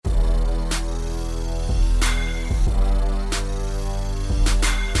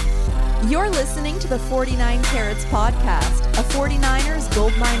You're listening to the 49 Carats podcast, a 49ers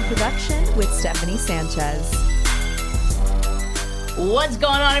Goldmine production with Stephanie Sanchez. What's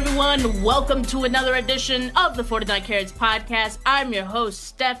going on, everyone? Welcome to another edition of the 49 Carats podcast. I'm your host,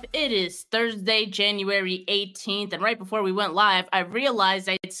 Steph. It is Thursday, January 18th, and right before we went live, I realized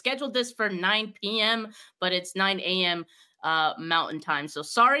I had scheduled this for 9 p.m., but it's 9 a.m. Mountain Time. So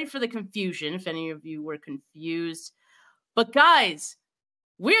sorry for the confusion, if any of you were confused. But guys,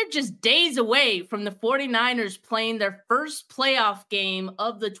 we're just days away from the 49ers playing their first playoff game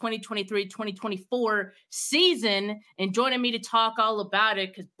of the 2023-2024 season. And joining me to talk all about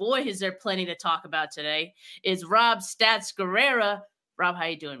it, because boy, is there plenty to talk about today, is Rob Stats Guerrera. Rob, how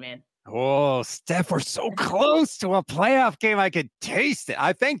you doing, man? Oh, Steph, we're so close to a playoff game. I could taste it.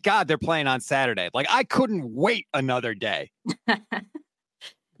 I thank God they're playing on Saturday. Like, I couldn't wait another day.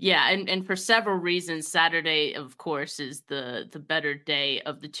 Yeah, and for several reasons, Saturday, of course, is the better day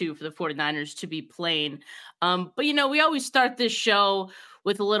of the two for the 49ers to be playing. But, you know, we always start this show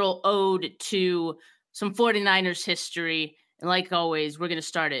with a little ode to some 49ers history. And like always, we're going to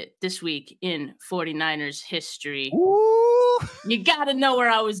start it this week in 49ers history. Ooh. You got to know where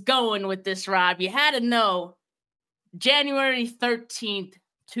I was going with this, Rob. You had to know. January 13th,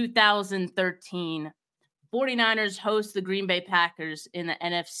 2013. 49ers host the Green Bay Packers in the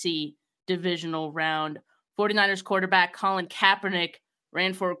NFC Divisional round. 49ers quarterback Colin Kaepernick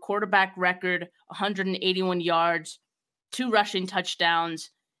ran for a quarterback record 181 yards, 2 rushing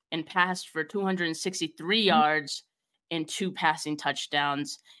touchdowns, and passed for 263 yards and 2 passing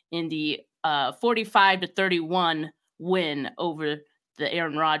touchdowns in the 45-31 win over the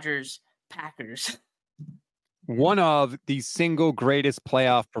Aaron Rodgers Packers. One of the single greatest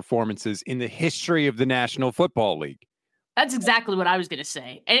playoff performances in the history of the National Football League. That's exactly what I was going to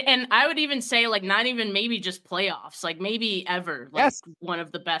say. And I would even say, like, not even maybe just playoffs, like maybe ever. Like, yes. One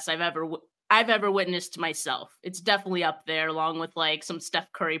of the best I've ever witnessed myself. It's definitely up there, along with like some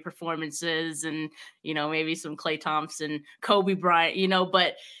Steph Curry performances and, you know, maybe some Klay Thompson, Kobe Bryant, you know,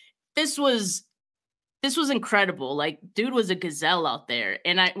 but this was incredible. Like, dude was a gazelle out there.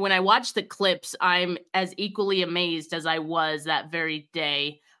 And when I watch the clips, I'm as equally amazed as I was that very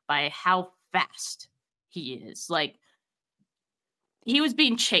day by how fast he is. Like, he was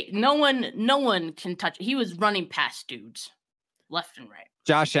being chased. No one can touch. He was running past dudes left and right.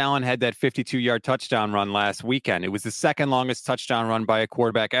 Josh Allen had that 52-yard touchdown run last weekend. It was the second longest touchdown run by a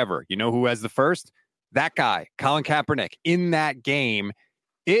quarterback ever. You know who has the first? That guy, Colin Kaepernick, in that game.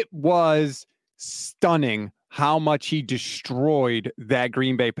 It was stunning how much he destroyed that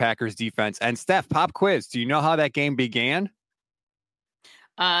Green Bay Packers defense. And Steph, pop quiz. Do you know how that game began?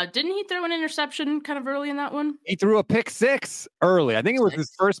 Didn't he throw an interception kind of early in that one? He threw a pick six early. I think it was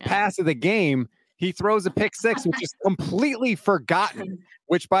his first pass of the game. He throws a pick six, which is completely forgotten,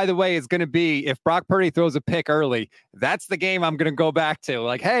 which, by the way, is going to be, if Brock Purdy throws a pick early, that's the game I'm going to go back to.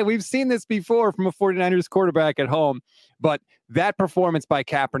 Like, hey, we've seen this before from a 49ers quarterback at home. But that performance by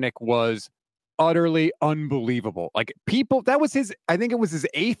Kaepernick was utterly unbelievable. Like, people, that was I think it was his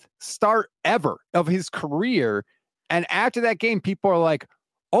 8th start ever of his career. And after that game, people are like,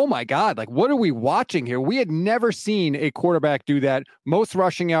 oh my God, like, what are we watching here? We had never seen a quarterback do that. Most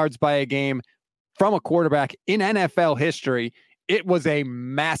rushing yards by a game from a quarterback in NFL history. It was a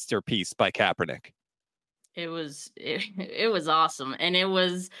masterpiece by Kaepernick. It was awesome. And it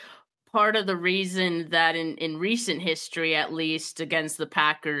was part of the reason that in recent history, at least against the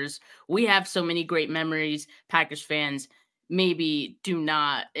Packers, we have so many great memories. Packers fans maybe do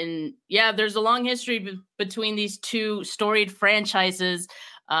not. And yeah, there's a long history between these two storied franchises,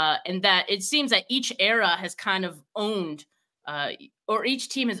 and that it seems that each era has kind of owned, or each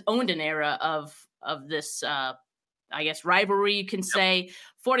team has owned an era of this, I guess, rivalry, you can say.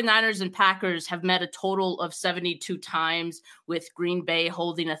 49ers and Packers have met a total of 72 times, with Green Bay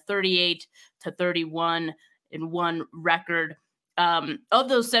holding a 38-31-1 record. Of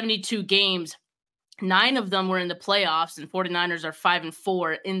those 72 games, 9 of them were in the playoffs, and 49ers are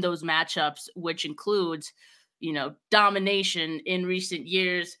 5-4 in those matchups, which includes, you know, domination in recent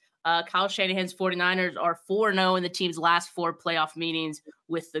years. Kyle Shanahan's 49ers are 4-0 in the team's last 4 playoff meetings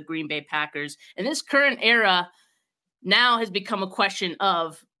with the Green Bay Packers. And this current era now has become a question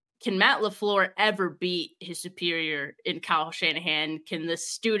of, can Matt LaFleur ever beat his superior in Kyle Shanahan? Can the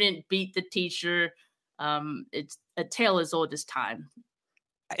student beat the teacher? It's a tale as old as time.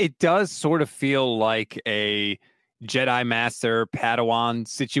 It does sort of feel like a Jedi Master Padawan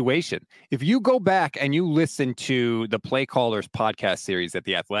situation. If you go back and you listen to the Play Callers podcast series that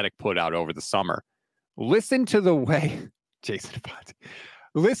The Athletic put out over the summer, listen to the way Jason Fonte.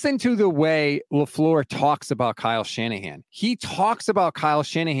 Listen to the way LaFleur talks about Kyle Shanahan. He talks about Kyle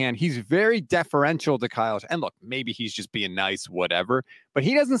Shanahan. He's very deferential to Kyle. And look, maybe he's just being nice, whatever. But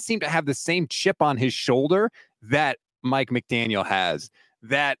he doesn't seem to have the same chip on his shoulder that Mike McDaniel has,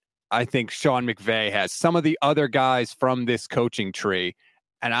 that I think Sean McVay has, some of the other guys from this coaching tree.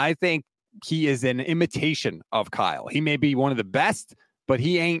 And I think he is an imitation of Kyle. He may be one of the best, but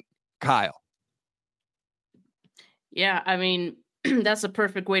he ain't Kyle. Yeah, I mean, that's a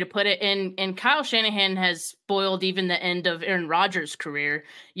perfect way to put it. And Kyle Shanahan has spoiled even the end of Aaron Rodgers' career.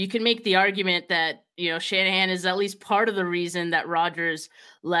 You can make the argument that, Shanahan is at least part of the reason that Rodgers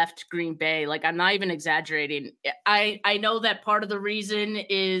left Green Bay. Like, I'm not even exaggerating. I know that part of the reason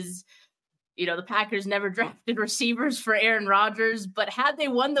is, the Packers never drafted receivers for Aaron Rodgers, but had they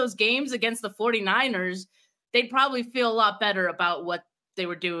won those games against the 49ers, they'd probably feel a lot better about what they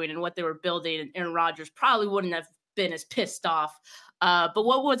were doing and what they were building. And Aaron Rodgers probably wouldn't have been as pissed off. But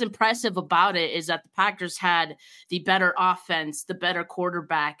what was impressive about it is that the Packers had the better offense, the better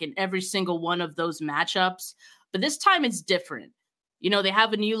quarterback in every single one of those matchups. But this time it's different. They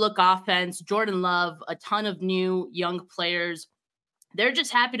have a new look offense, Jordan Love, a ton of new young players. They're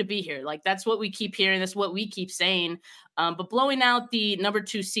just happy to be here. Like, that's what we keep hearing. That's what we keep saying. But blowing out the number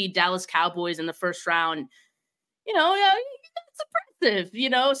 2 seed Dallas Cowboys in the first round, that's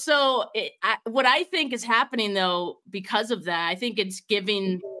impressive, So what I think is happening, though, because of that, I think it's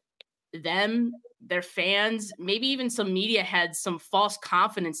giving them, their fans, maybe even some media heads, some false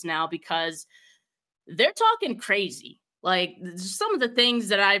confidence now, because they're talking crazy. Like, some of the things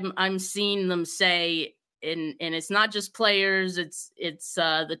that I'm seeing them say, and it's not just players, it's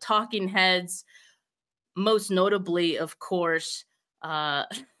the talking heads, most notably, of course,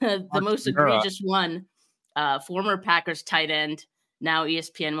 the most egregious one, former Packers tight end, now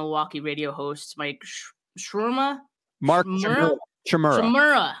ESPN Milwaukee radio host, Mike Shimura.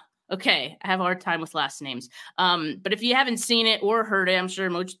 Okay, I have a hard time with last names. But if you haven't seen it or heard it, I'm sure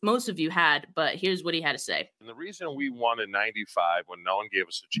most of you had, but here's what he had to say. And the reason we won in 95 when no one gave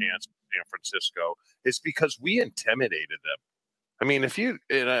us a chance in San Francisco is because we intimidated them. I mean,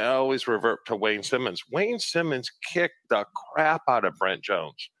 and I always revert to Wayne Simmons. Wayne Simmons kicked the crap out of Brent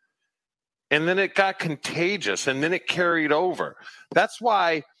Jones. And then it got contagious, and then it carried over. That's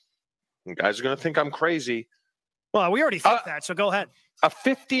why you guys are going to think I'm crazy. Well, we already think that, so go ahead. A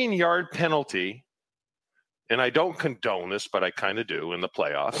 15-yard penalty, and I don't condone this, but I kind of do in the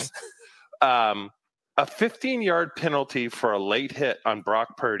playoffs. A 15-yard penalty for a late hit on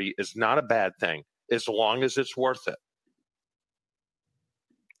Brock Purdy is not a bad thing, as long as it's worth it.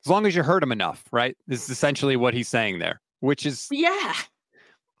 As long as you hurt him enough, right? This is essentially what he's saying there, which is... Yeah.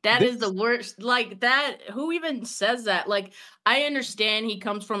 That is the worst. Like, that, who even says that? Like, I understand he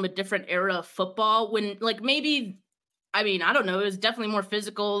comes from a different era of football when, like, maybe... I mean, I don't know. It was definitely more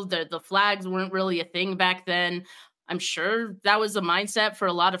physical. The flags weren't really a thing back then. I'm sure that was the mindset for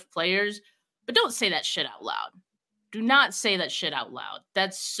a lot of players. But don't say that shit out loud. Do not say that shit out loud.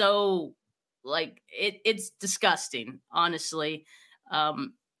 That's so, like, it's disgusting, honestly. I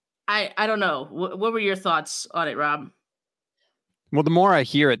don't know. What were your thoughts on it, Rob? Well, the more I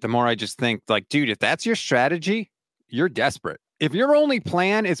hear it, the more I just think, like, dude, if that's your strategy, you're desperate. If your only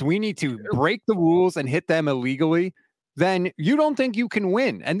plan is we need to break the rules and hit them illegally, then you don't think you can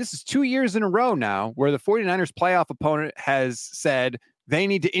win. And this is 2 years in a row now where the 49ers playoff opponent has said they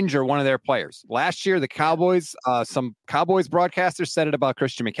need to injure one of their players. Last year, the Cowboys, some Cowboys broadcasters said it about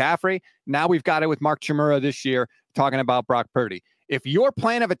Christian McCaffrey. Now we've got it with Mark Chmura this year talking about Brock Purdy. If your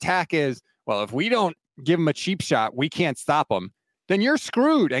plan of attack is, well, if we don't give him a cheap shot, we can't stop him, then you're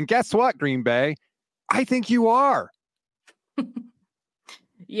screwed. And guess what, Green Bay? I think you are.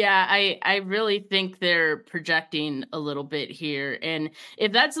 Yeah, I really think they're projecting a little bit here. And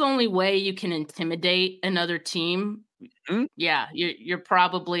if that's the only way you can intimidate another team, yeah, you're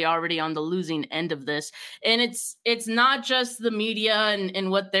probably already on the losing end of this. And it's not just the media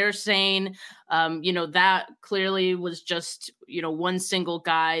and what they're saying. That clearly was just, one single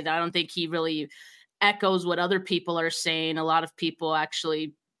guy. That I don't think he really echoes what other people are saying. A lot of people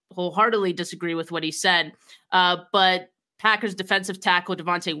actually wholeheartedly disagree with what he said. But Packers defensive tackle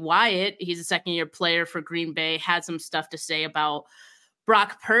Devontae Wyatt, he's a second-year player for Green Bay, had some stuff to say about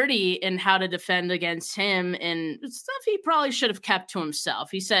Brock Purdy and how to defend against him and stuff he probably should have kept to himself.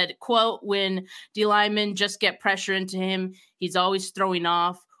 He said, quote, when D linemen just get pressure into him, he's always throwing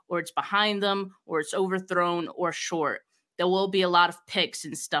off, or it's behind them, or it's overthrown or short. There will be a lot of picks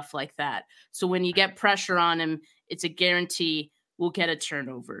and stuff like that. So when you get pressure on him, it's a guarantee we'll get a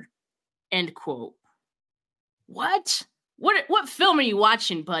turnover. End quote. What film are you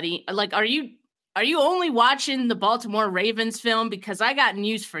watching, buddy? Like, are you are you only watching the Baltimore Ravens film? Because I got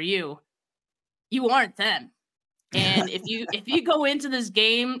news for you. You aren't them. And if you go into this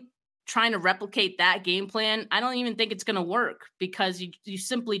game trying to replicate that game plan, I don't even think it's going to work because you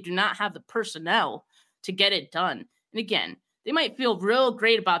simply do not have the personnel to get it done. And again, they might feel real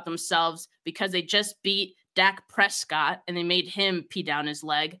great about themselves because they just beat Dak Prescott and they made him pee down his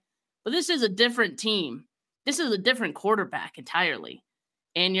leg. But this is a different team. This is a different quarterback entirely.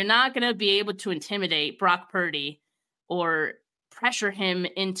 And you're not going to be able to intimidate Brock Purdy or pressure him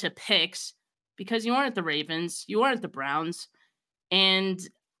into picks because you aren't the Ravens. You aren't the Browns. And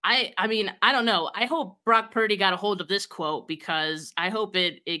I mean, I don't know. I hope Brock Purdy got a hold of this quote because I hope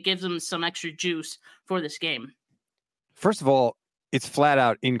it gives him some extra juice for this game. First of all, it's flat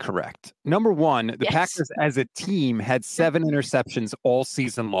out incorrect. Number one, the Packers as a team had 7 interceptions all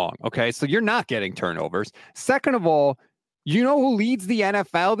season long. Okay, so you're not getting turnovers. Second of all, you know who leads the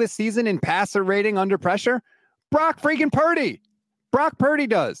NFL this season in passer rating under pressure? Brock freaking Purdy. Brock Purdy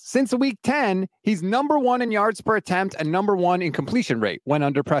does. Since week 10, he's number 1 in yards per attempt and number 1 in completion rate when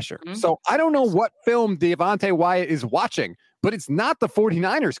under pressure. Mm-hmm. So I don't know what film Devontae Wyatt is watching, but it's not the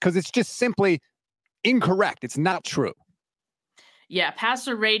 49ers because it's just simply incorrect. It's not true. Yeah,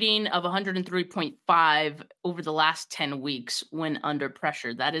 passer rating of 103.5 over the last 10 weeks when under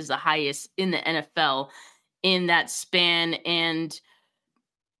pressure. That is the highest in the NFL in that span. And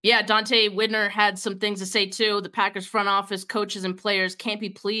yeah, Dante Widner had some things to say too. The Packers front office, coaches, and players can't be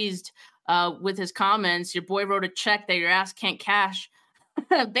pleased with his comments. Your boy wrote a check that your ass can't cash.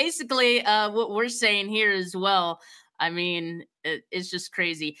 Basically, what we're saying here as well. I mean, it's just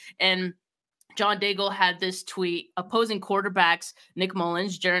crazy. And John Daigle had this tweet: opposing quarterbacks Nick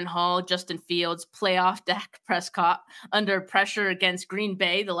Mullins, Jaren Hall, Justin Fields, playoff Dak Prescott under pressure against Green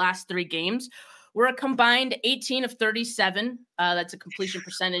Bay the last 3 games were a combined 18 of 37. That's a completion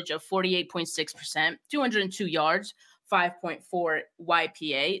percentage of 48.6%, 202 yards, 5.4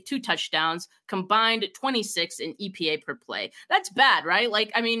 YPA, 2 touchdowns, combined 26 in EPA per play. That's bad, right?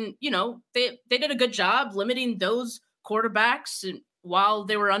 Like, I mean, you know, they did a good job limiting those quarterbacks while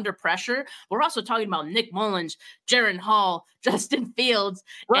they were under pressure. We're also talking about Nick Mullins, Jaren Hall, Justin Fields,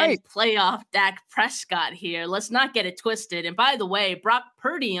 and playoff Dak Prescott here. Let's not get it twisted. And by the way, Brock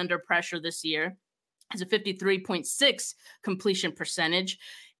Purdy under pressure this year has a 53.6 completion percentage,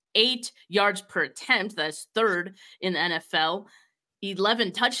 8 yards per attempt. That's 3rd in the NFL.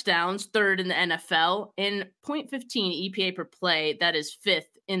 11 touchdowns, 3rd in the NFL, and 0.15 EPA per play. That is 5th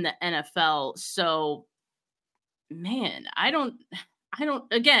in the NFL. So, man, I don't,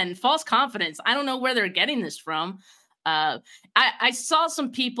 again, false confidence. I don't know where they're getting this from. I saw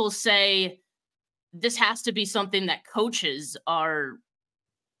some people say this has to be something that coaches are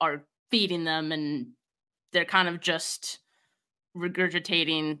feeding them, and they're kind of just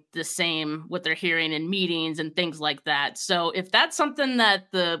regurgitating the same what they're hearing in meetings and things like that. So if that's something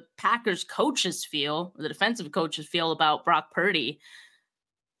that the Packers coaches feel, or the defensive coaches feel about Brock Purdy,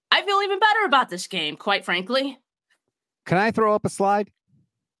 I feel even better about this game, quite frankly. Can I throw up a slide?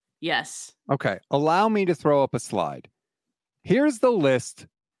 Yes. Okay. Allow me to throw up a slide. Here's the list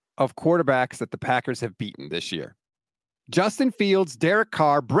of quarterbacks that the Packers have beaten this year. Justin Fields, Derek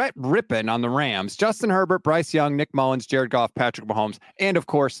Carr, Brett Rippon on the Rams, Justin Herbert, Bryce Young, Nick Mullins, Jared Goff, Patrick Mahomes, and of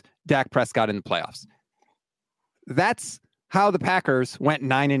course, Dak Prescott in the playoffs. That's how the Packers went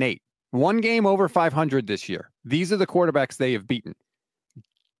 9-8. 1 game over 500 this year. These are the quarterbacks they have beaten.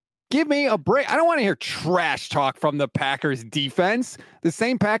 Give me a break. I don't want to hear trash talk from the Packers defense. The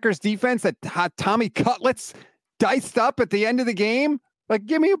same Packers defense that Tommy Cutlets diced up at the end of the game. Like,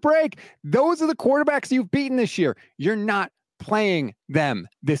 give me a break. Those are the quarterbacks you've beaten this year. You're not playing them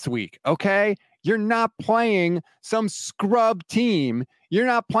this week, okay? You're not playing some scrub team. You're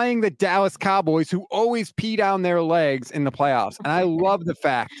not playing the Dallas Cowboys who always pee down their legs in the playoffs. And I love the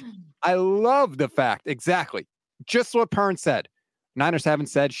fact. Exactly. Just what Pern said. Niners haven't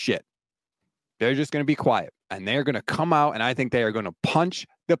said shit. They're just going to be quiet. And they're going to come out, and I think they are going to punch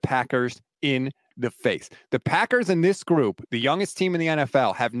the Packers in the face. The Packers in this group, the youngest team in the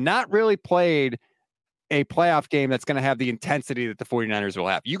NFL, have not really played a playoff game that's going to have the intensity that the 49ers will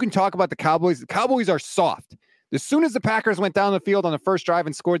have. You can talk about the Cowboys. The Cowboys are soft. As soon as the Packers went down the field on the first drive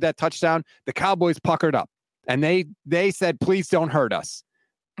and scored that touchdown, the Cowboys puckered up. And they said, please don't hurt us.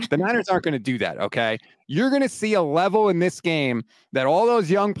 The Niners aren't going to do that, okay? You're going to see a level in this game that all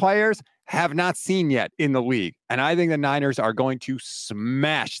those young players have not seen yet in the league. And I think the Niners are going to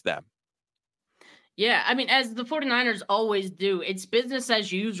smash them. Yeah, I mean, as the 49ers always do, it's business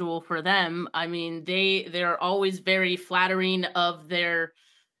as usual for them. I mean, they're always very flattering of their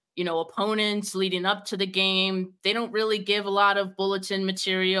opponents leading up to the game. They don't really give a lot of bulletin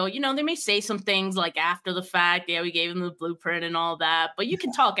material. They may say some things like after the fact, yeah, we gave them the blueprint and all that, but you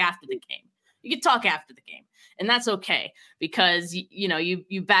can talk after the game. And that's okay because,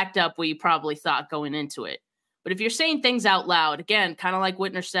 you backed up what you probably thought going into it. But if you're saying things out loud, again, kind of like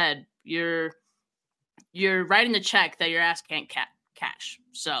Whitner said, you're writing the check that your ass can't cash.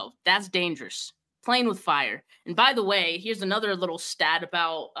 So that's dangerous. Playing with fire. And by the way, here's another little stat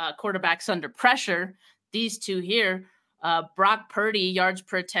about quarterbacks under pressure. These two here, Brock Purdy, yards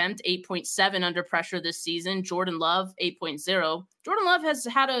per attempt, 8.7 under pressure this season. Jordan Love, 8.0. Jordan Love has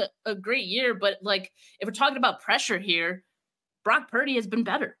had a great year, but if we're talking about pressure here, Brock Purdy has been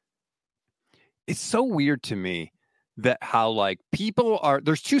better. It's so weird to me that how people are,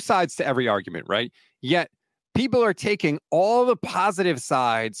 there's two sides to every argument, right? Yet people are taking all the positive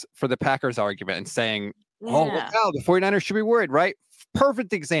sides for the Packers argument and saying, oh, wow, the 49ers should be worried, right?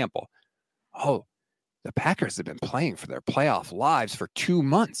 Perfect example. Oh, the Packers have been playing for their playoff lives for 2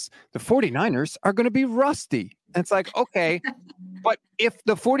 months. The 49ers are going to be rusty. And it's okay. But if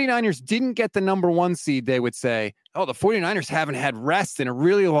the 49ers didn't get the number 1 seed, they would say, oh, the 49ers haven't had rest in a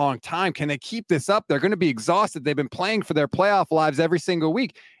really long time. Can they keep this up? They're going to be exhausted. They've been playing for their playoff lives every single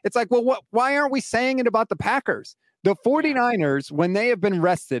week. It's why aren't we saying it about the Packers? The 49ers, when they have been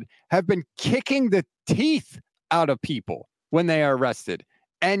rested, have been kicking the teeth out of people when they are rested.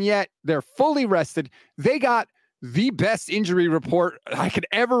 And yet they're fully rested. They got the best injury report I could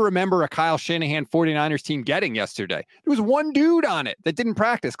ever remember a Kyle Shanahan 49ers team getting yesterday. There was one dude on it that didn't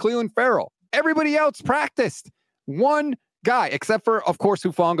practice, Cleveland Farrell. Everybody else practiced. One guy, except for, of course,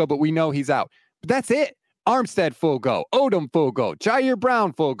 Hufanga, but we know he's out. But that's it. Armstead full go. Odom full go. Jair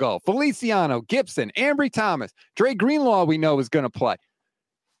Brown full go. Feliciano, Gibson, Ambry Thomas. Dre Greenlaw we know is going to play.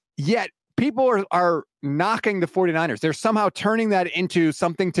 Yet people are knocking the 49ers. They're somehow turning that into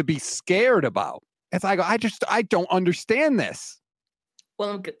something to be scared about. It's I don't understand this.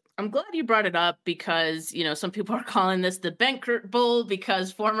 Well, I'm glad you brought it up because, some people are calling this the Benkert Bowl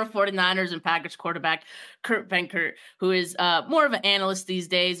because former 49ers and Packers quarterback Kurt Benkert, who is more of an analyst these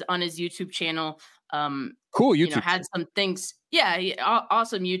days on his YouTube channel. Cool YouTube. Had some things. Yeah,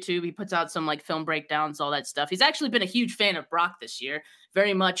 awesome YouTube. He puts out some film breakdowns, all that stuff. He's actually been a huge fan of Brock this year.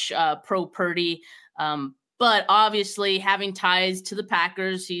 Very much pro Purdy. But obviously having ties to the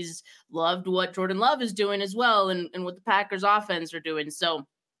Packers, he's loved what Jordan Love is doing as well and what the Packers offense are doing. So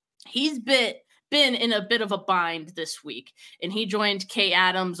he's been in a bit of a bind this week. And he joined Kay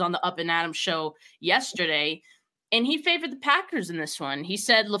Adams on the Up and Adams show yesterday. And he favored the Packers in this one. He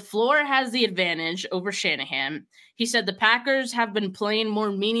said LaFleur has the advantage over Shanahan. He said the Packers have been playing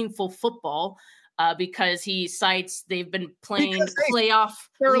more meaningful football because he cites they've been playing playoff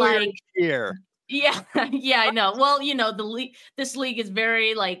like here. Yeah, I know. Well, this league is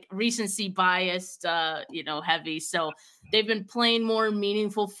very recency biased, heavy. So they've been playing more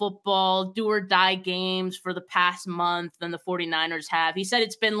meaningful football, do or die games for the past month than the 49ers have. He said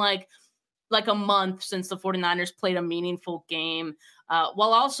it's been like a month since the 49ers played a meaningful game,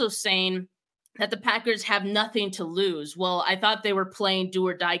 while also saying that the Packers have nothing to lose. Well, I thought they were playing do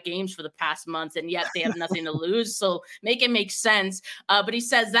or die games for the past month, and yet they have nothing to lose. So make it make sense. But he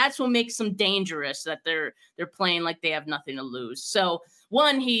says that's what makes them dangerous, that they're playing like they have nothing to lose. So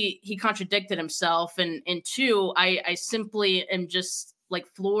one, he contradicted himself, and two, I simply am just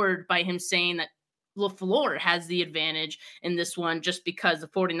floored by him saying that LaFleur has the advantage in this one just because the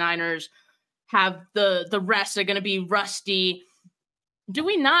 49ers have the rest. They're going to be rusty. Do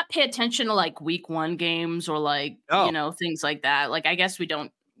we not pay attention to week 1 games or things like that? I guess we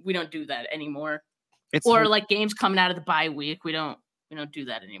don't do that anymore. Games coming out of the bye week. We don't do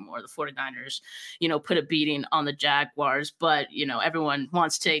that anymore. The 49ers, put a beating on the Jaguars, but everyone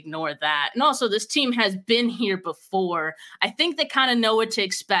wants to ignore that. And also this team has been here before. I think they kind of know what to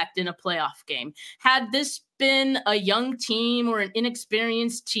expect in a playoff game. Had this been a young team or an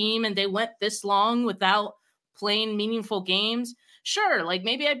inexperienced team and they went this long without playing meaningful games, sure,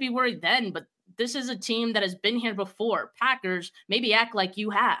 maybe I'd be worried then, but this is a team that has been here before. Packers, maybe act like you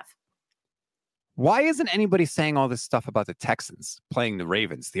have. Why isn't anybody saying all this stuff about the Texans playing the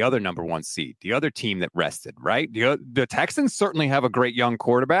Ravens, the other number 1 seed, the other team that rested, right? The Texans certainly have a great young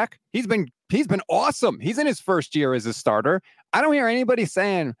quarterback. He's been awesome. He's in his first year as a starter. I don't hear anybody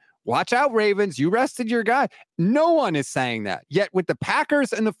saying, watch out, Ravens, you rested your guy. No one is saying that. Yet with the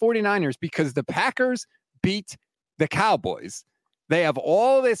Packers and the 49ers, because the Packers beat the Cowboys, They have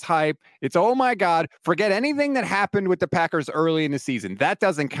all this hype. It's, oh my God, forget anything that happened with the Packers early in the season. That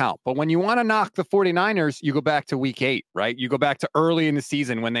doesn't count. But when you want to knock the 49ers, you go back to week 8, right? You go back to early in the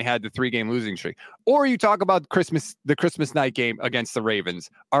season when they had the 3-game losing streak. Or you talk about the Christmas night game against the Ravens,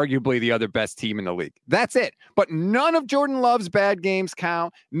 arguably the other best team in the league. That's it. But none of Jordan Love's bad games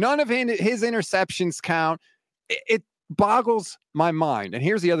count. None of his interceptions count. It boggles my mind. And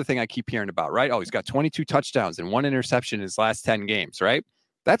here's the other thing I keep hearing about, right? Oh, he's got 22 touchdowns and 1 interception in his last 10 games, right?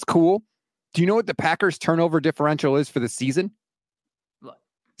 That's cool. Do you know what the Packers turnover differential is for the season? What?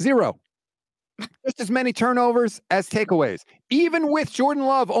 0. Just as many turnovers as takeaways. Even with Jordan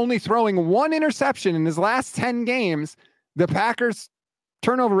Love only throwing 1 interception in his last 10 games, the Packers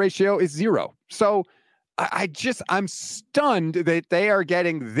turnover ratio is 0. So I'm stunned that they are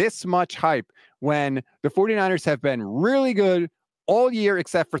getting this much hype when the 49ers have been really good all year,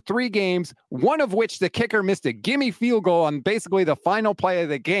 except for 3 games, one of which the kicker missed a gimme field goal on basically the final play of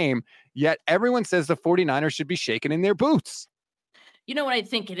the game. Yet everyone says the 49ers should be shaken in their boots. You know what I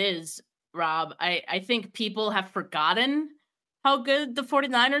think it is, Rob? I think people have forgotten how good the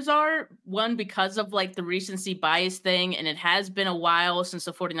 49ers are. One, because of like the recency bias thing, and it has been a while since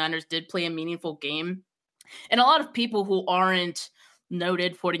the 49ers did play a meaningful game. And a lot of people who aren't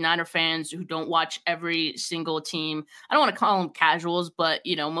noted 49er fans who don't watch every single team, I don't want to call them casuals, but,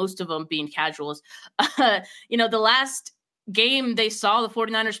 most of them being casuals, the last game they saw the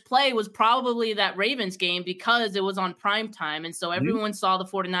 49ers play was probably that Ravens game because it was on prime time. And so everyone saw the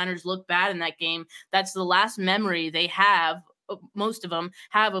 49ers look bad in that game. That's the last memory they have, most of them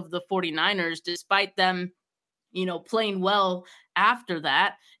have, of the 49ers, despite them, playing well after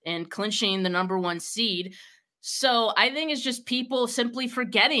that and clinching the number 1 seed. So I think it's just people simply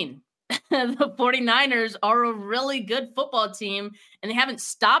forgetting the 49ers are a really good football team, and they haven't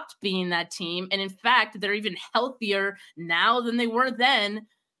stopped being that team. And in fact, they're even healthier now than they were then.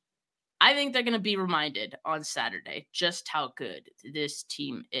 I think they're going to be reminded on Saturday just how good this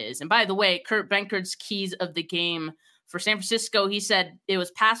team is. And by the way, Kurt Benkert's keys of the game for San Francisco, he said it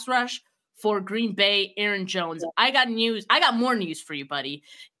was pass rush. For Green Bay, Aaron Jones. I got more news for you, buddy.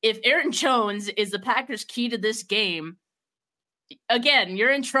 If Aaron Jones is the Packers' key to this game, again, you're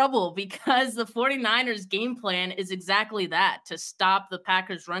in trouble because the 49ers game plan is exactly that, to stop the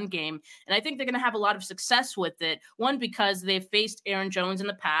Packers run game. And I think they're going to have a lot of success with it. One, because they've faced Aaron Jones in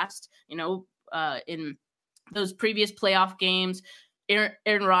the past, in those previous playoff games,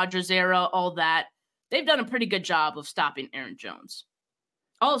 Aaron Rodgers era, all that. They've done a pretty good job of stopping Aaron Jones.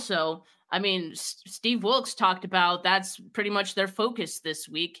 Also, Steve Wilkes talked about that's pretty much their focus this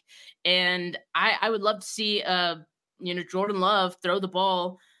week. And I would love to see, Jordan Love throw the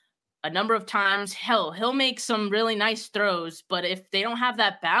ball a number of times. Hell, he'll make some really nice throws. But if they don't have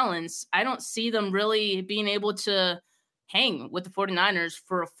that balance, I don't see them really being able to hang with the 49ers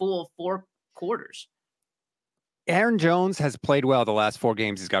for a full 4 quarters. Aaron Jones has played well the last 4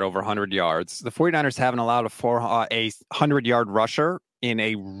 games. He's got over 100 yards. The 49ers haven't allowed a 100-yard rusher in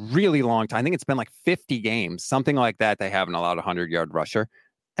a really long time. I think it's been like 50 games, something like that. They haven't allowed a 100-yard rusher.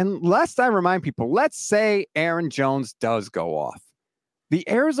 And lest I remind people, let's say Aaron Jones does go off. The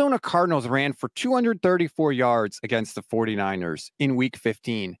Arizona Cardinals ran for 234 yards against the 49ers in week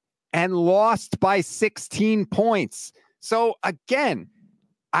 15 and lost by 16 points. So again,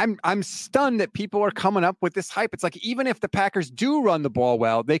 I'm stunned that people are coming up with this hype. It's like, even if the Packers do run the ball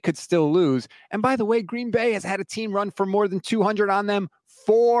well, they could still lose. And by the way, Green Bay has had a team run for more than 200 on them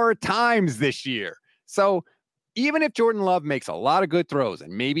 4 times this year. So even if Jordan Love makes a lot of good throws,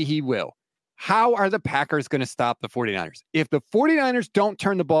 and maybe he will, how are the Packers going to stop the 49ers? If the 49ers don't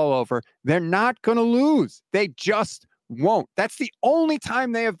turn the ball over, they're not going to lose. They just won't. That's the only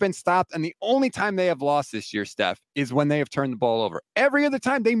time they have been stopped, and the only time they have lost this year, Steph, is when they have turned the ball over. Every other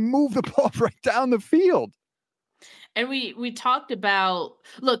time they move the ball right down the field. And we talked about,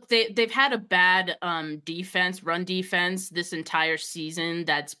 look, they've had a bad run defense this entire season.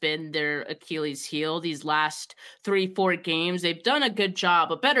 That's been their Achilles heel. These last 3-4 games, they've done a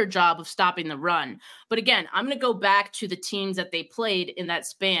better job of stopping the run. But again, I'm going to go back to the teams that they played in that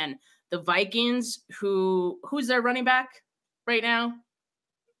span. The Vikings, who's their running back right now?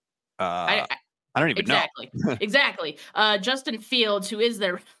 I don't even know. Exactly. Justin Fields, who is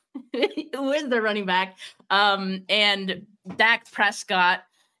their running back, and Dak Prescott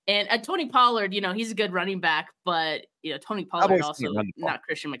and Tony Pollard. He's a good running back, but Tony Pollard also not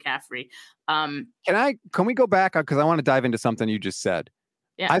Christian McCaffrey. Can we go back, because I want to dive into something you just said?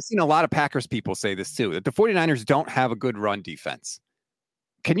 Yeah. I've seen a lot of Packers people say this too, that the 49ers don't have a good run defense.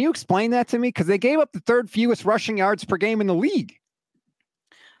 Can you explain that to me? Because they gave up the 3rd fewest rushing yards per game in the league.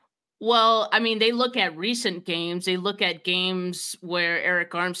 Well, I mean, they look at recent games. They look at games where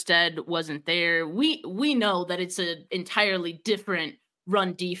Eric Armstead wasn't there. We know that it's an entirely different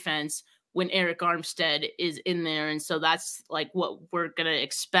run defense when Eric Armstead is in there. And so that's like what we're going to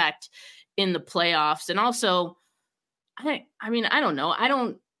expect in the playoffs. And also, I mean, I don't know.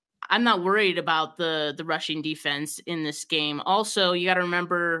 I'm not worried about the rushing defense in this game. Also, you got to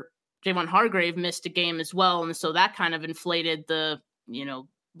remember Javon Hargrave missed a game as well. And so that kind of inflated the,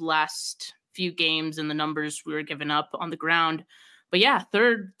 last few games and the numbers we were giving up on the ground. But yeah,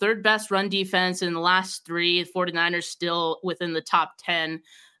 third best run defense in the last three. 49ers still within the top 10.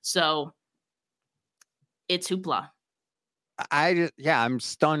 So it's hoopla. I'm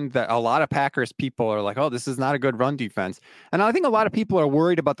stunned that a lot of Packers people are like, oh, this is not a good run defense. And I think a lot of people are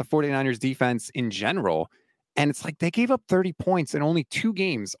worried about the 49ers defense in general. And it's like they gave up 30 points in only 2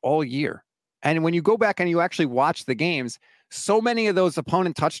 games all year. And when you go back and you actually watch the games, so many of those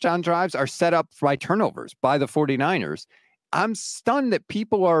opponent touchdown drives are set up by turnovers by the 49ers. I'm stunned that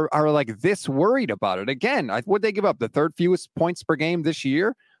people are like this worried about it. Again, would they give up the 3rd fewest points per game this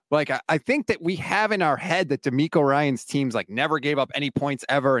year? Like, I think that we have in our head that DeMeco Ryans teams like never gave up any points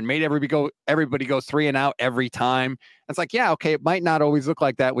ever and made everybody go 3 and out every time. It's like, yeah, okay, it might not always look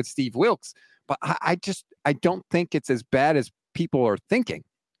like that with Steve Wilkes, but I don't think it's as bad as people are thinking.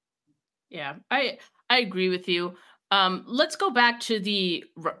 Yeah, I agree with you. Let's go back to the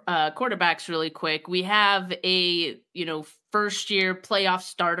quarterbacks really quick. We have a, first-year playoff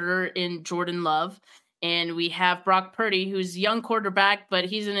starter in Jordan Love, and we have Brock Purdy, who's a young quarterback, but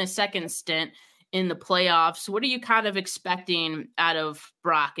he's in his 2nd stint in the playoffs. What are you kind of expecting out of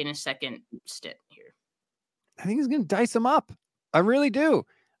Brock in his 2nd stint here? I think he's going to dice him up. I really do.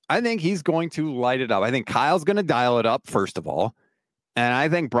 I think he's going to light it up. I think Kyle's going to dial it up, first of all. And I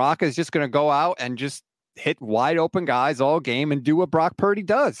think Brock is just going to go out and just hit wide open guys all game and do what Brock Purdy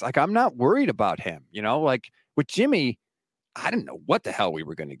does. Like, I'm not worried about him, like with Jimmy, I didn't know what the hell we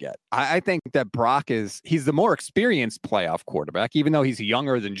were going to get. I think that Brock he's the more experienced playoff quarterback, even though he's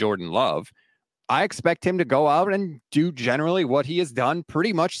younger than Jordan Love. I expect him to go out and do generally what he has done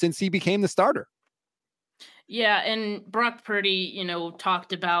pretty much since he became the starter. Yeah, and Brock Purdy,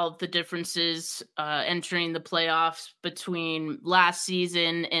 talked about the differences entering the playoffs between last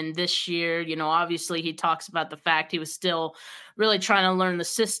season and this year. Obviously he talks about the fact he was still really trying to learn the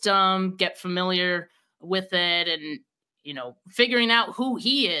system, get familiar with it, and, figuring out who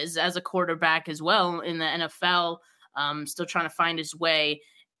he is as a quarterback as well in the NFL, still trying to find his way.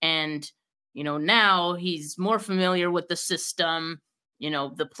 And, now he's more familiar with the system,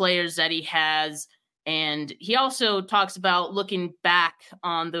 the players that he has. And he also talks about looking back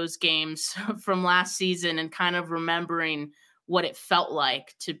on those games from last season and kind of remembering what it felt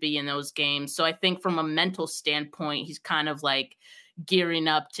like to be in those games. So I think from a mental standpoint, he's kind of like gearing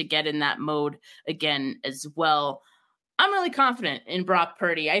up to get in that mode again as well. I'm really confident in Brock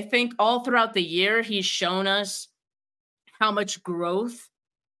Purdy. I think all throughout the year, he's shown us how much growth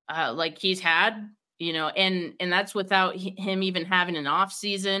he's had, and that's without him even having an off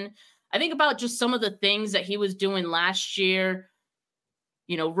season. I think about just some of the things that he was doing last year,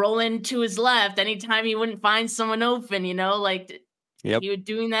 rolling to his left anytime he wouldn't find someone open, He was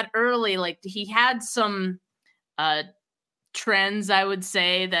doing that early. Like, he had some trends, I would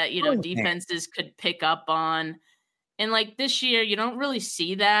say, that, defenses could pick up on. And like this year, you don't really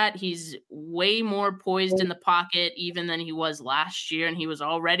see that. He's way more poised in the pocket even than he was last year. And he was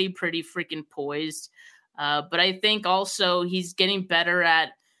already pretty freaking poised. But I think also he's getting better at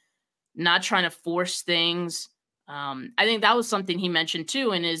not trying to force things. I think that was something he mentioned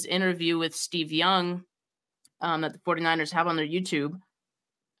too in his interview with Steve Young that the 49ers have on their YouTube.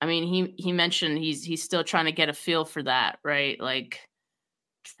 I mean, he mentioned he's still trying to get a feel for that, right? Like,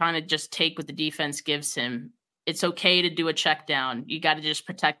 trying to just take what the defense gives him. It's okay to do a check down. You got to just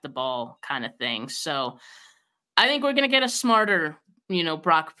protect the ball kind of thing. So I think we're going to get a smarter,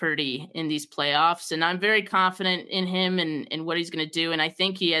 Brock Purdy in these playoffs. And I'm very confident in him and what he's going to do. And I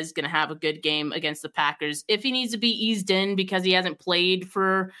think he is going to have a good game against the Packers. If he needs to be eased in because he hasn't played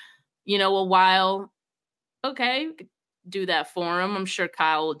for, a while, okay, do that for him. I'm sure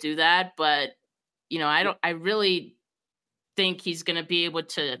Kyle will do that. But, I really think he's going to be able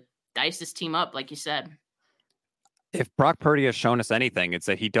to dice this team up, like you said. If Brock Purdy has shown us anything, it's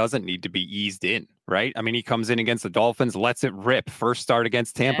that he doesn't need to be eased in, right? I mean, he comes in against the Dolphins, lets it rip. First start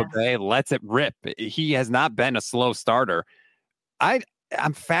against Tampa Bay, lets it rip. He has not been a slow starter.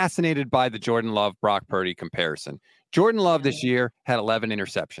 I'm fascinated by the Jordan Love, Brock Purdy comparison. Jordan Love this year had 11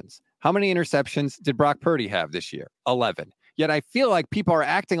 interceptions. How many interceptions did Brock Purdy have this year? 11. Yet I feel like people are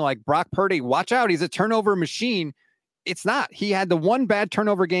acting like Brock Purdy, watch out, he's a turnover machine. it's not. He had the one bad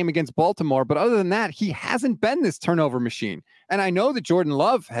turnover game against Baltimore, but other than that, he hasn't been this turnover machine. And I know that Jordan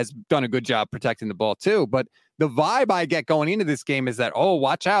Love has done a good job protecting the ball too, but the vibe I get going into this game is that, oh,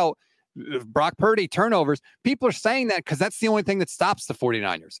 watch out, Brock Purdy turnovers. People are saying that because that's the only thing that stops the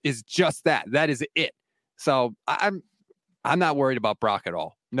 49ers is just that. That is it. So I'm not worried about Brock at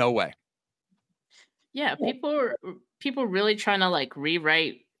all. No way. Yeah, people really trying to like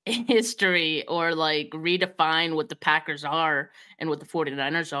rewrite history or like redefine what the Packers are and what the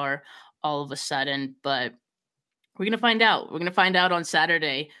 49ers are all of a sudden. But we're going to find out. We're going to find out on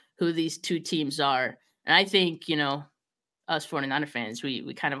Saturday who these two teams are. And I think, us 49er fans,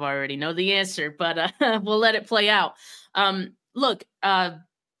 we kind of already know the answer, but we'll let it play out. Look,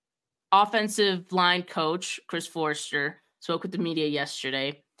 offensive line coach Chris Forster spoke with the media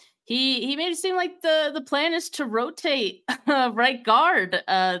yesterday. He made it seem like the plan is to rotate right guard,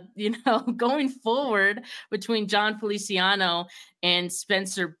 going forward between John Feliciano and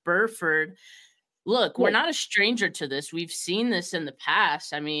Spencer Burford. Look, we're not a stranger to this. We've seen this in the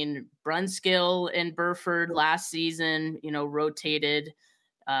past. I mean, Brunskill and Burford last season, rotated.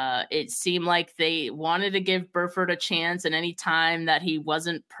 It seemed like they wanted to give Burford a chance, and any time that he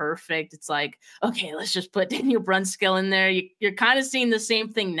wasn't perfect, it's like, okay, let's just put Daniel Brunskill in there. You're kind of seeing the same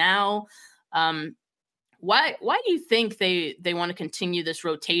thing now. Why do you think they want to continue this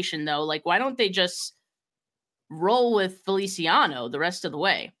rotation, though? Like, why don't they just roll with Feliciano the rest of the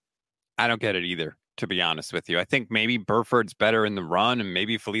way? I don't get it either, to be honest with you. I think maybe Burford's better in the run and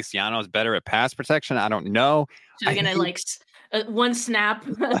maybe Feliciano's better at pass protection. I don't know. So they're going to one snap,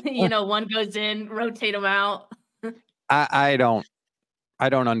 one goes in, rotate them out. I don't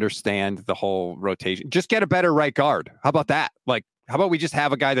understand the whole rotation. Just get a better right guard. How about that? Like, how about we just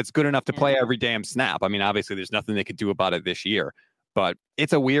have a guy that's good enough to play every damn snap? I mean, obviously there's nothing they could do about it this year, but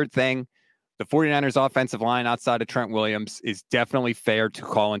it's a weird thing. The 49ers offensive line outside of Trent Williams is definitely fair to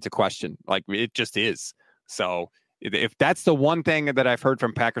call into question. Like, it just is. So if that's the one thing that I've heard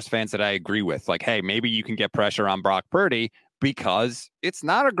from Packers fans that I agree with, like, hey, maybe you can get pressure on Brock Purdy because it's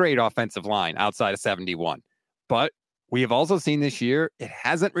not a great offensive line outside of 71. But we have also seen this year, it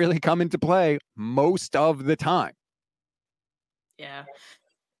hasn't really come into play most of the time. Yeah.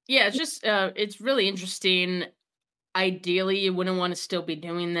 Yeah, it's just, it's really interesting. Ideally, you wouldn't want to still be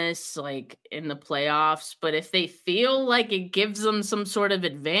doing this like in the playoffs, but if they feel like it gives them some sort of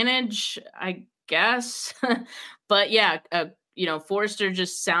advantage, I guess. But yeah, Forrester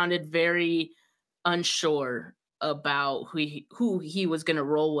just sounded very unsure about who he was going to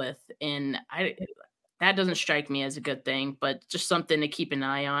roll with, and that doesn't strike me as a good thing, but just something to keep an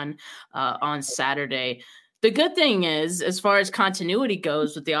eye on Saturday. The good thing is, as far as continuity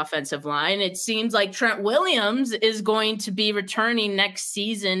goes with the offensive line, it seems like Trent Williams is going to be returning next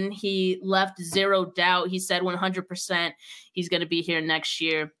season. He left zero doubt. He said 100% he's going to be here next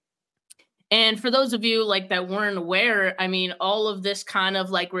year. And for those of you like that weren't aware, I mean, all of this kind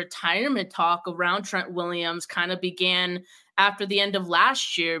of like retirement talk around Trent Williams kind of began after the end of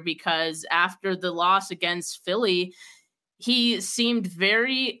last year, because after the loss against Philly, he seemed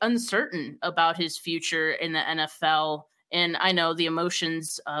very uncertain about his future in the NFL. And I know the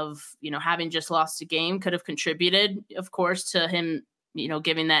emotions of, having just lost a game could have contributed, of course, to him,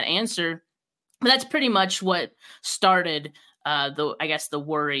 giving that answer. But that's pretty much what started the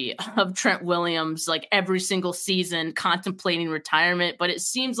worry of Trent Williams, like every single season contemplating retirement. But it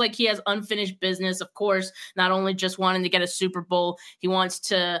seems like he has unfinished business, of course, not only just wanting to get a Super Bowl, he wants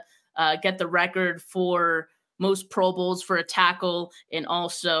to get the record for most Pro Bowls for a tackle, and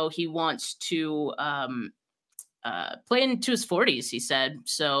also he wants to play into his 40s, he said.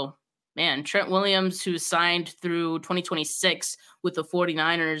 So, man, Trent Williams, who signed through 2026 with the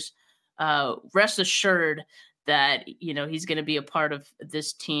 49ers, rest assured that, he's going to be a part of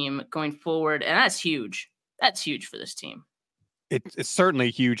this team going forward, and that's huge. That's huge for this team. It's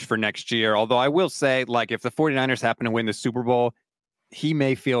certainly huge for next year, although I will say, like, if the 49ers happen to win the Super Bowl, he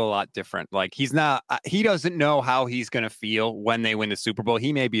may feel a lot different. Like, he doesn't know how he's going to feel when they win the Super Bowl.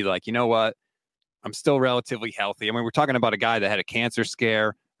 He may be like, you know what? I'm still relatively healthy. I mean, we're talking about a guy that had a cancer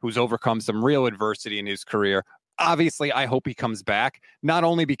scare, who's overcome some real adversity in his career. Obviously, I hope he comes back, not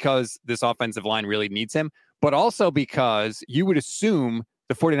only because this offensive line really needs him, but also because you would assume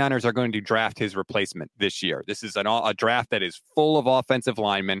the 49ers are going to draft his replacement this year. This is a draft that is full of offensive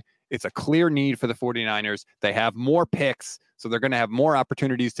linemen. It's a clear need for the 49ers. They have more picks, so they're going to have more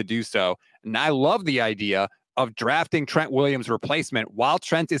opportunities to do so. And I love the idea of drafting Trent Williams' replacement while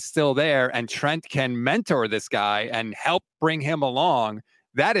Trent is still there, and Trent can mentor this guy and help bring him along.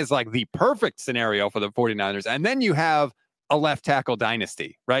 That is like the perfect scenario for the 49ers. And then you have a left tackle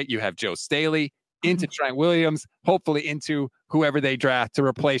dynasty, right? You have Joe Staley, into Trent Williams, hopefully into whoever they draft to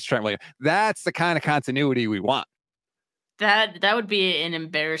replace Trent Williams. That's the kind of continuity we want. That would be an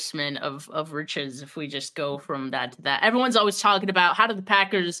embarrassment of riches if we just go from that to that. Everyone's always talking about how did the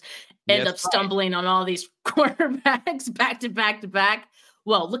Packers end up stumbling on all these quarterbacks back to back to back.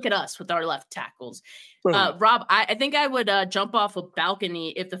 Well, look at us with our left tackles. Rob, I think I would jump off a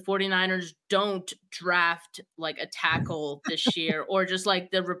balcony if the 49ers don't draft like a tackle this year or just like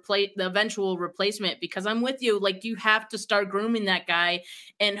the eventual replacement, because I'm with you. Like, you have to start grooming that guy,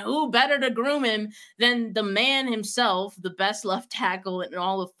 and who better to groom him than the man himself, the best left tackle in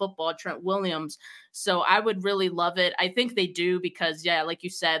all of football, Trent Williams. So I would really love it. I think they do because, yeah, like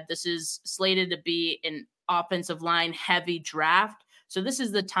you said, this is slated to be an offensive line heavy draft. So this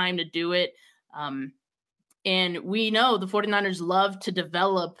is the time to do it. And we know the 49ers love to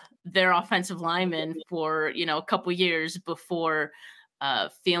develop their offensive linemen for, a couple years before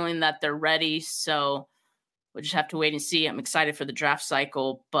feeling that they're ready. So we'll just have to wait and see. I'm excited for the draft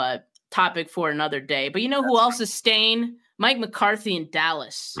cycle, but topic for another day. But you know who else is staying? Mike McCarthy in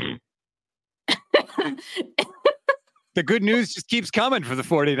Dallas. The good news just keeps coming for the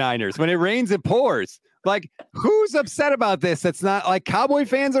 49ers. When it rains, it pours. Like, who's upset about this? That's not like Cowboy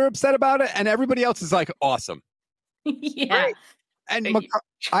fans are upset about it, and everybody else is like, awesome. Yeah. Right? And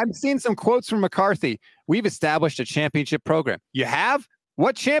I'm seeing some quotes from McCarthy. We've established a championship program. You have?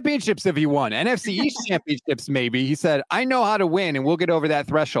 What championships have you won? NFC East championships, maybe. He said, I know how to win, and we'll get over that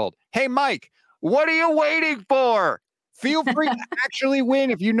threshold. Hey, Mike, what are you waiting for? Feel free to actually win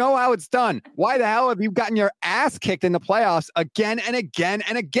if you know how it's done. Why the hell have you gotten your ass kicked in the playoffs again and again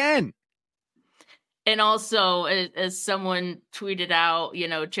and again? And also, as someone tweeted out,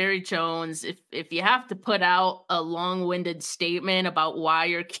 Jerry Jones, if you have to put out a long-winded statement about why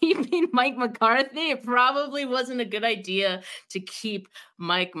you're keeping Mike McCarthy, it probably wasn't a good idea to keep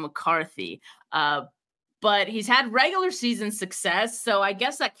Mike McCarthy. But he's had regular season success, so I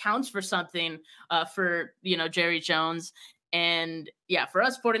guess that counts for something for, Jerry Jones. And yeah, for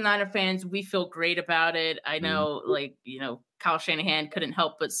us 49er fans, we feel great about it. I know, Kyle Shanahan couldn't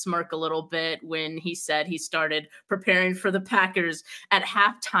help but smirk a little bit when he said he started preparing for the Packers at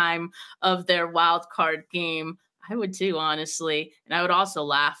halftime of their wild card game. I would too, honestly. And I would also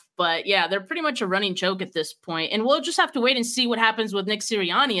laugh. But yeah, they're pretty much a running joke at this point. And we'll just have to wait and see what happens with Nick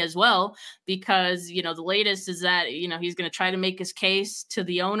Sirianni as well, because, the latest is that, he's going to try to make his case to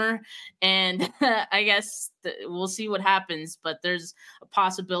the owner. And I guess we'll see what happens. But there's a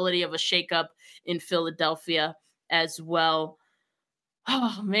possibility of a shakeup in Philadelphia as well.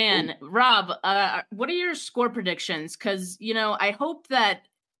 Oh, man. Rob, what are your score predictions? Because, I hope that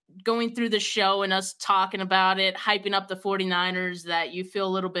going through the show and us talking about it, hyping up the 49ers, that you feel a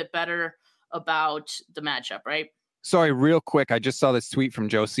little bit better about the matchup, right? Sorry, real quick. I just saw this tweet from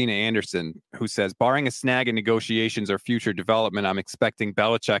Josina Anderson, who says, barring a snag in negotiations or future development, I'm expecting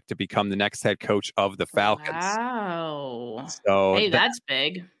Belichick to become the next head coach of the Falcons. Wow. So hey, that's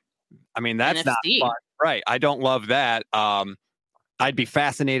big. I mean, that's NFC. not fun. Right. I don't love that. I'd be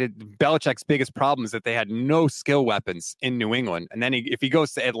fascinated. Belichick's biggest problem is that they had no skill weapons in New England. And then if he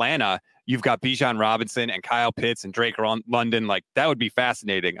goes to Atlanta, you've got Bijan Robinson and Kyle Pitts and Drake London. Like, that would be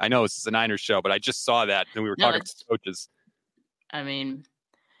fascinating. I know this is a Niners show, but I just saw that and we were talking to coaches. I mean,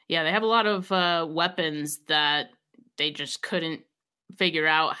 yeah, they have a lot of weapons that they just couldn't figure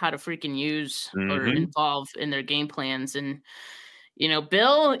out how to freaking use or involve in their game plans. And,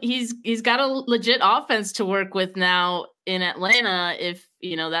 Bill, he's got a legit offense to work with now in Atlanta if,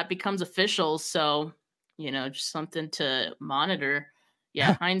 that becomes official. So, just something to monitor.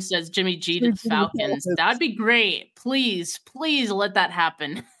 Yeah, Hines says Jimmy G to the Falcons. That'd be great. Please let that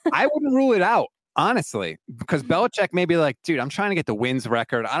happen. I wouldn't rule it out, honestly, because Belichick may be like, dude, I'm trying to get the wins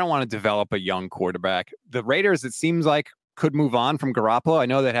record. I don't want to develop a young quarterback. The Raiders, it seems like, could move on from Garoppolo. I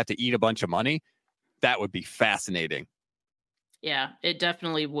know they'd have to eat a bunch of money. That would be fascinating. Yeah, it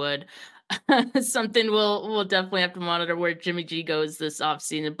definitely would. Something we'll definitely have to monitor where Jimmy G goes this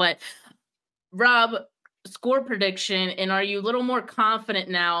offseason. But Rob, score prediction, and are you a little more confident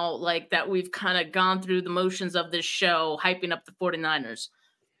now, like that we've kind of gone through the motions of this show, hyping up the 49ers?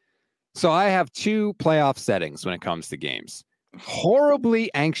 So I have two playoff settings when it comes to games. Horribly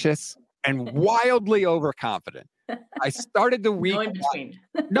anxious and wildly overconfident. I started the week. No in between.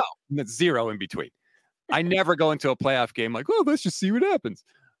 No, zero in between. I never go into a playoff game like, oh, let's just see what happens.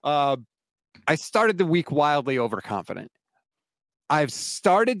 I started the week wildly overconfident. I've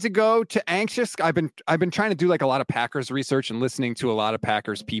started to go to anxious. I've been trying to do like a lot of Packers research and listening to a lot of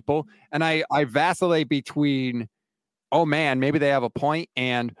Packers people. And I vacillate between, oh man, maybe they have a point,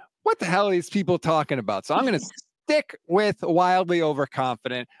 and what the hell are these people talking about? So I'm going to stick with wildly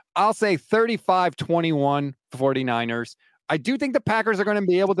overconfident. I'll say 35-21 49ers. I do think the Packers are going to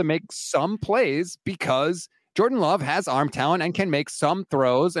be able to make some plays because Jordan Love has arm talent and can make some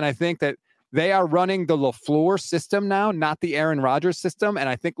throws. And I think that they are running the LaFleur system now, not the Aaron Rodgers system. And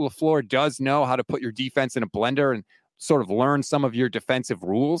I think LaFleur does know how to put your defense in a blender and sort of learn some of your defensive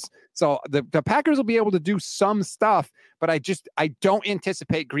rules. So the Packers will be able to do some stuff, but I don't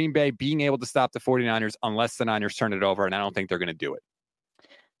anticipate Green Bay being able to stop the 49ers unless the Niners turn it over, and I don't think they're going to do it.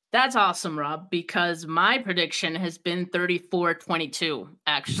 That's awesome, Rob, because my prediction has been 34-22,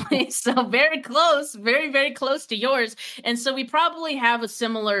 actually. So very close, very, very close to yours. And so we probably have a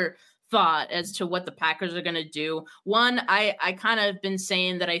similar thought as to what the Packers are going to do. One, I kind of been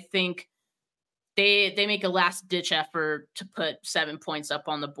saying that I think they make a last-ditch effort to put 7 points up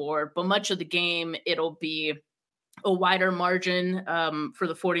on the board, but much of the game, it'll be a wider margin for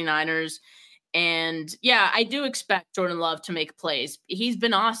the 49ers. And yeah, I do expect Jordan Love to make plays. He's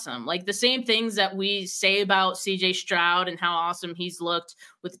been awesome. Like the same things that we say about CJ Stroud and how awesome he's looked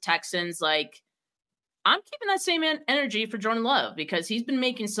with the Texans. Like I'm keeping that same energy for Jordan Love because he's been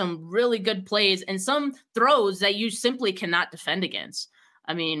making some really good plays and some throws that you simply cannot defend against.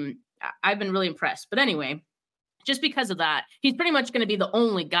 I mean, I've been really impressed. But anyway, just because of that, he's pretty much going to be the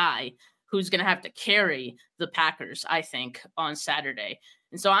only guy who's going to have to carry the Packers, I think, on Saturday.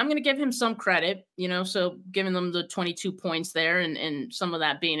 And so I'm going to give him some credit, so giving them the 22 points there and some of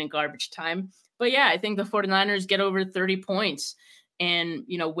that being in garbage time. But yeah, I think the 49ers get over 30 points and,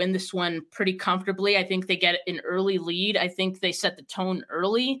 win this one pretty comfortably. I think they get an early lead. I think they set the tone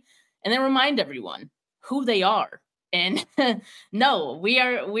early and then remind everyone who they are. And no, we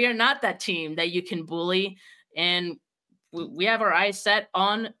are not that team that you can bully. And we have our eyes set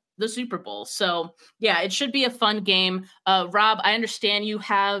on the Super Bowl. So yeah, it should be a fun game. Rob, I understand you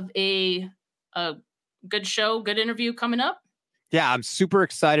have a good show, good interview coming up. Yeah, I'm super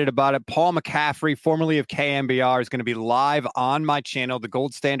excited about it. Paul McCaffrey, formerly of KMBR, is going to be live on my channel, the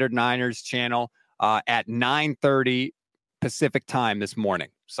Gold Standard Niners channel, at 9:30 Pacific time this morning.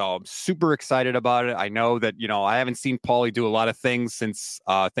 So I'm super excited about it. I know that, I haven't seen Paulie do a lot of things since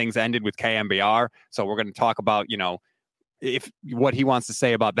things ended with KMBR. So we're going to talk about, if what he wants to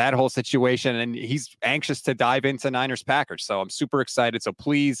say about that whole situation. And he's anxious to dive into Niners Packers. So I'm super excited. So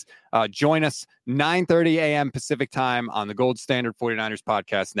please join us 9:30 a.m. Pacific time on the Gold Standard 49ers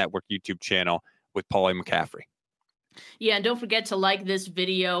Podcast Network YouTube channel with Paulie McCaffrey. Yeah, and don't forget to like this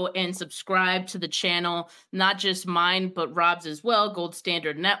video and subscribe to the channel, not just mine, but Rob's as well, Gold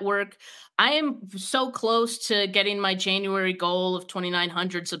Standard Network. I am so close to getting my January goal of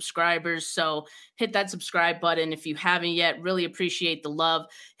 2,900 subscribers, so hit that subscribe button if you haven't yet. Really appreciate the love.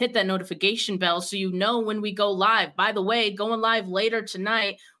 Hit that notification bell so you know when we go live. By the way, going live later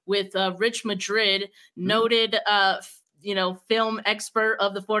tonight with Rich Madrid, noted film expert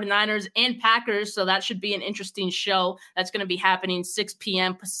of the 49ers and Packers. So that should be an interesting show. That's going to be happening 6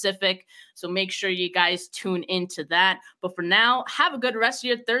 p.m. Pacific. So make sure you guys tune into that. But for now, have a good rest of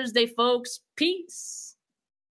your Thursday, folks. Peace.